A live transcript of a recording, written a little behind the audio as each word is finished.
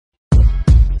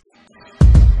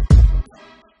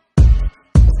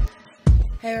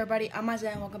Hey everybody, I'm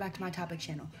Isaiah and welcome back to my topic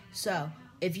channel. So,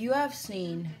 if you have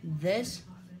seen this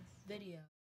video,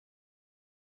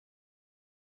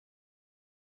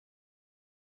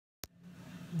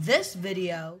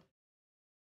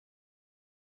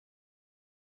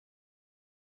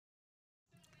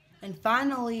 and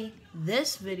finally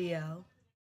this video,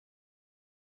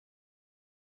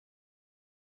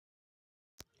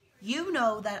 you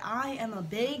know that I am a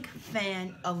big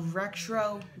fan of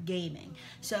retro gaming.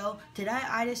 So today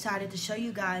I decided to show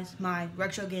you guys my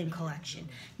retro game collection.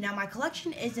 Now my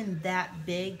collection isn't that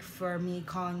big for me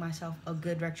calling myself a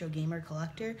good retro gamer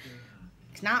collector.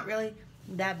 It's not really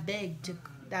that big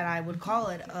that I would call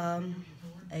it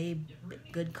a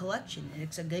good collection.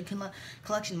 It's a good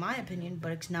collection in my opinion,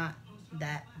 but it's not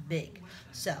that big.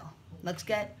 So let's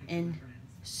get in.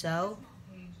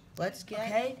 Let's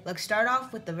start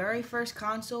off with the very first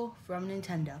console from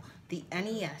Nintendo, the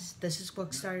NES. This is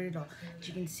what started it all. As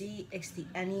you can see, it's the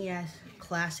NES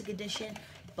Classic Edition,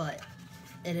 but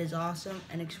it is awesome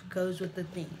and it goes with the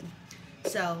theme.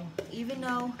 So even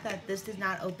though that this does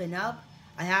not open up,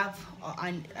 I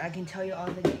can tell you all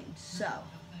the games. So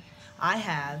I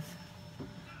have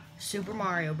Super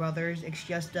Mario Brothers. It's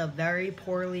just a very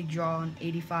poorly drawn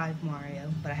 85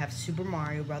 Mario, but I have Super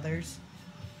Mario Brothers.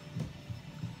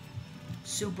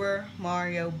 Super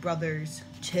Mario Brothers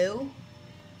 2,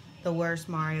 the worst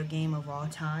Mario game of all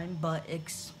time, but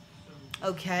it's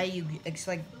okay. It's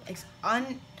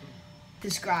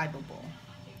undescribable.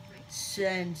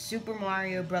 And Super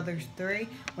Mario Brothers 3,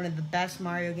 one of the best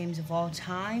Mario games of all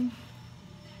time.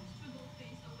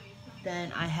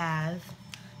 Then I have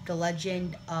The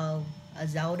Legend of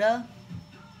Zelda,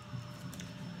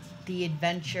 The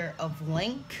Adventure of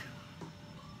Link,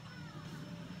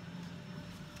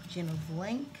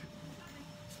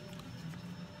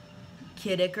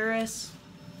 Kid Icarus,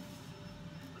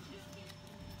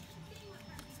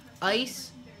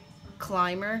 Ice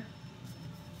Climber,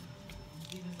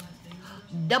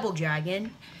 Double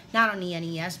Dragon, not on the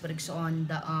NES, but it's on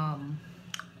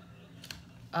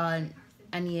the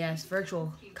NES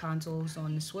Virtual Consoles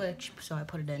on the Switch, so I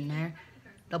put it in there.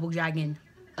 Double Dragon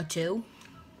 2.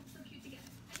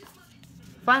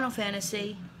 Final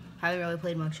Fantasy, haven't really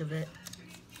played much of it.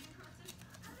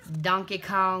 Donkey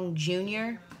Kong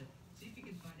Jr.,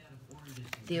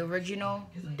 the original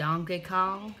Donkey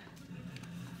Kong.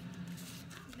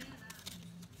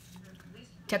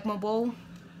 Tecmo Bowl.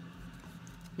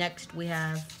 Next we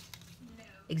have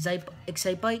Excite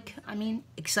Bike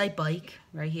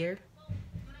right here.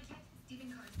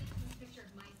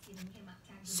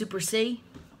 Super C.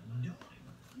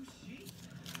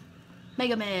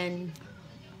 Mega Man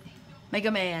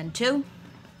 2.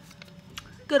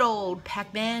 Good old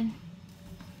Pac-Man.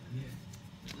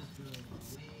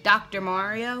 Dr.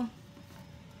 Mario.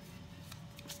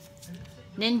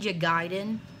 Ninja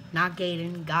Gaiden. Not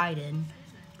Gaiden, Gaiden.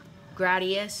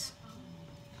 Gradius.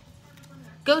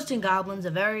 Ghosts and Goblins,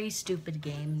 a very stupid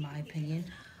game in my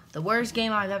opinion. The worst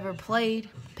game I've ever played,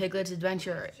 Piglet's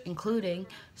Adventure, including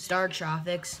Star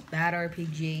Tropics, Bad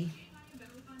RPG.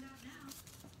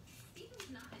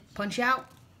 Punch-Out.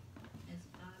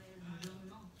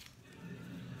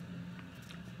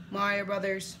 Mario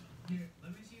Brothers.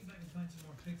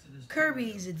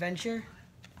 Kirby's Adventure.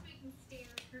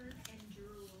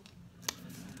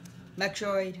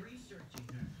 Metroid.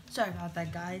 Sorry about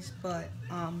that, guys, but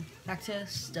back to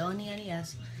still in the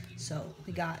NES. So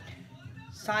we got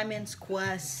Simon's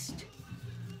Quest,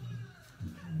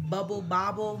 Bubble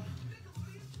Bobble,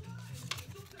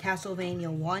 Castlevania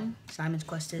 1. Simon's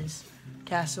Quest is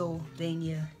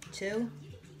Castlevania 2.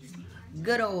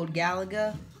 Good old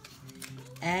Galaga,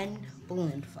 and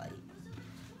Balloon Fight.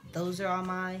 Those are all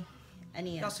my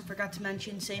NES. I also forgot to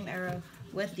mention, same era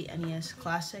with the NES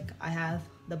Classic, I have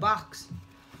the box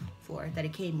for it that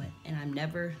it came with, and I'm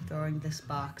never throwing this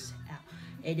box out.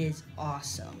 It is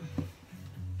awesome.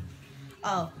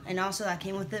 Oh, and also that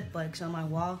came with it, but it's on my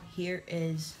wall. Here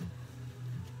is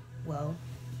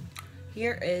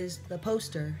the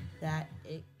poster that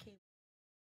it came.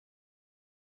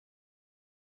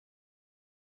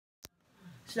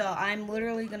 So I'm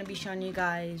literally going to be showing you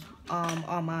guys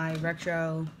all my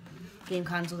retro game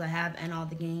consoles I have and all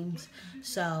the games.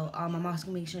 So I'm also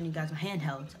going to be showing you guys my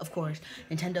handhelds, of course.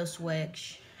 Nintendo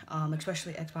Switch,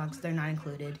 especially Xbox, they're not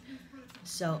included.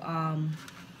 So I'm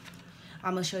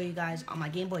going to show you guys all my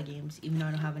Game Boy games. Even though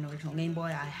I don't have an original Game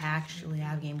Boy, I actually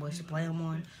have Game Boys to play them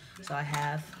on. So I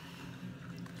have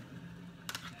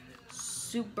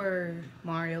Super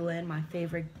Mario Land, my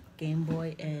favorite Game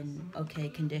Boy in okay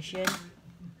condition.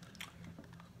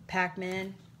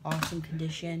 Pac-Man, awesome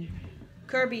condition.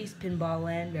 Kirby's Pinball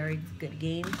Land, very good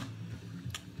game.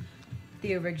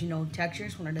 the original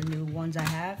textures, one of the new ones I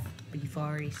have, but you've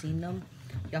already seen them.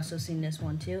 You also seen this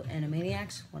one too,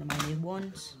 Animaniacs, one of my new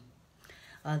ones.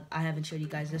 I haven't showed you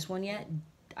guys this one yet.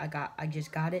 I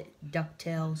just got it,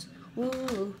 DuckTales.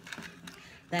 Woo!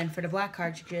 Then for the black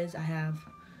cartridges, I have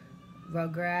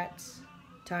Rugrats,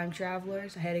 Time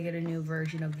Travelers. I had to get a new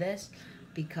version of this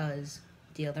because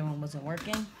the other one wasn't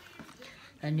working.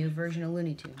 A new version of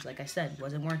Looney Tunes, like I said,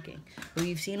 wasn't working. But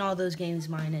you've seen all those games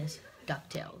minus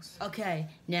DuckTales. Okay,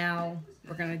 now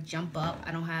we're gonna jump up.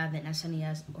 I don't have an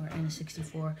SNES or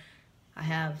N64. I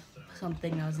have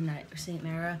something that was in that same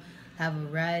era. I have a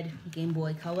red Game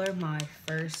Boy Color, my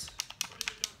first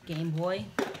Game Boy.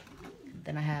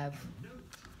 Then I have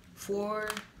 4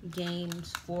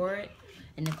 games for it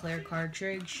in the clear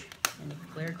cartridge and the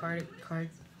clear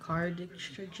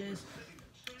cartridges.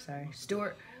 Sorry,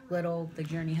 Stuart Little, The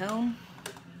Journey Home,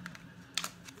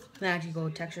 Magical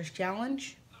Textures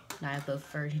Challenge. And I have both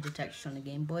versions of textures on the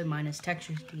Game Boy, minus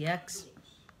Textures DX,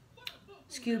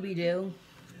 Scooby-Doo,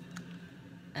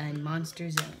 and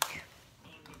Monsters Inc.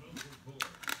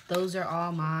 Those are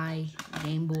all my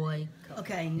Game Boy.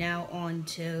 Okay, now on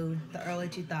to the early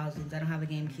 2000s. I don't have a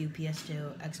GameCube,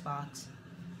 PS2, Xbox,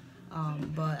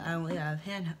 but I only have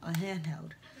a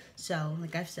handheld. So,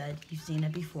 like I've said, you've seen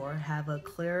it before. I have a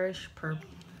clearish,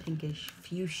 pinkish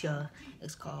fuchsia.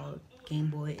 It's called Game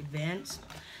Boy Advance.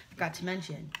 Forgot to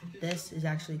mention, this is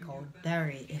actually called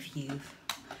Berry if you're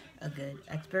a good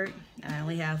expert. I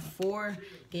only have 4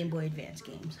 Game Boy Advance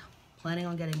games. Planning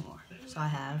on getting more. So I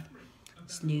have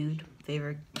Snood,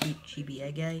 favorite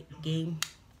GBA game.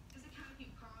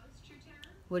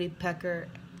 Woody Pecker,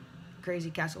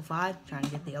 Crazy Castle 5, trying to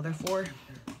get the other 4.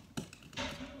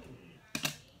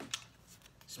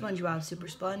 SpongeBob Super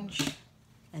Sponge,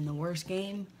 and the worst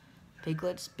game,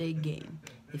 Piglet's Big Game.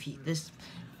 If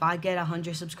I get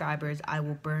 100 subscribers, I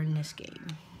will burn this game.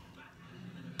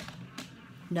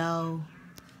 No,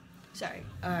 sorry.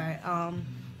 All right.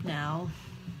 Now,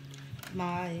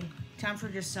 time for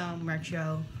just some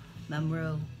retro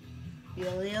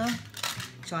memorabilia.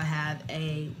 So I have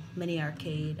a mini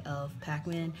arcade of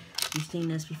Pac-Man. You've seen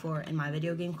this before in my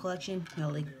video game collection.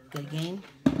 Really good game.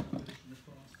 Then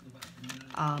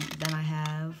I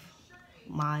have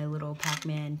my little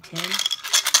Pac-Man tin.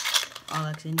 All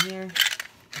that's in here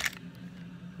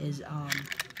is little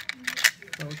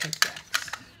Tic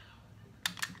Tacs.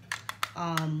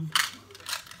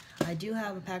 I do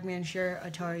have a Pac-Man shirt,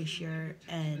 Atari shirt,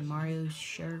 and Mario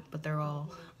shirt, but they're all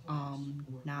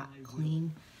not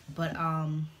clean. But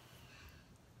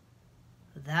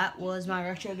that was my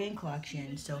retro game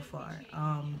collection so far.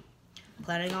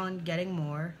 Planning on getting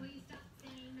more.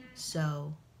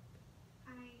 So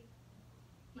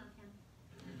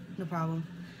no problem.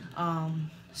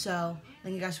 So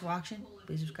thank you guys for watching.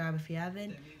 Please subscribe if you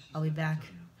haven't. I'll be back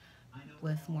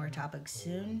with more topics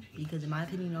soon, because in my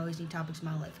opinion, you always need topics in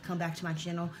my life. Come back to my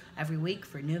channel every week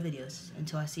for new videos.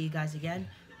 Until I see you guys again,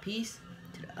 peace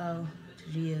to the O, to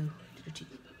the U, to the T.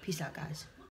 Peace out, guys.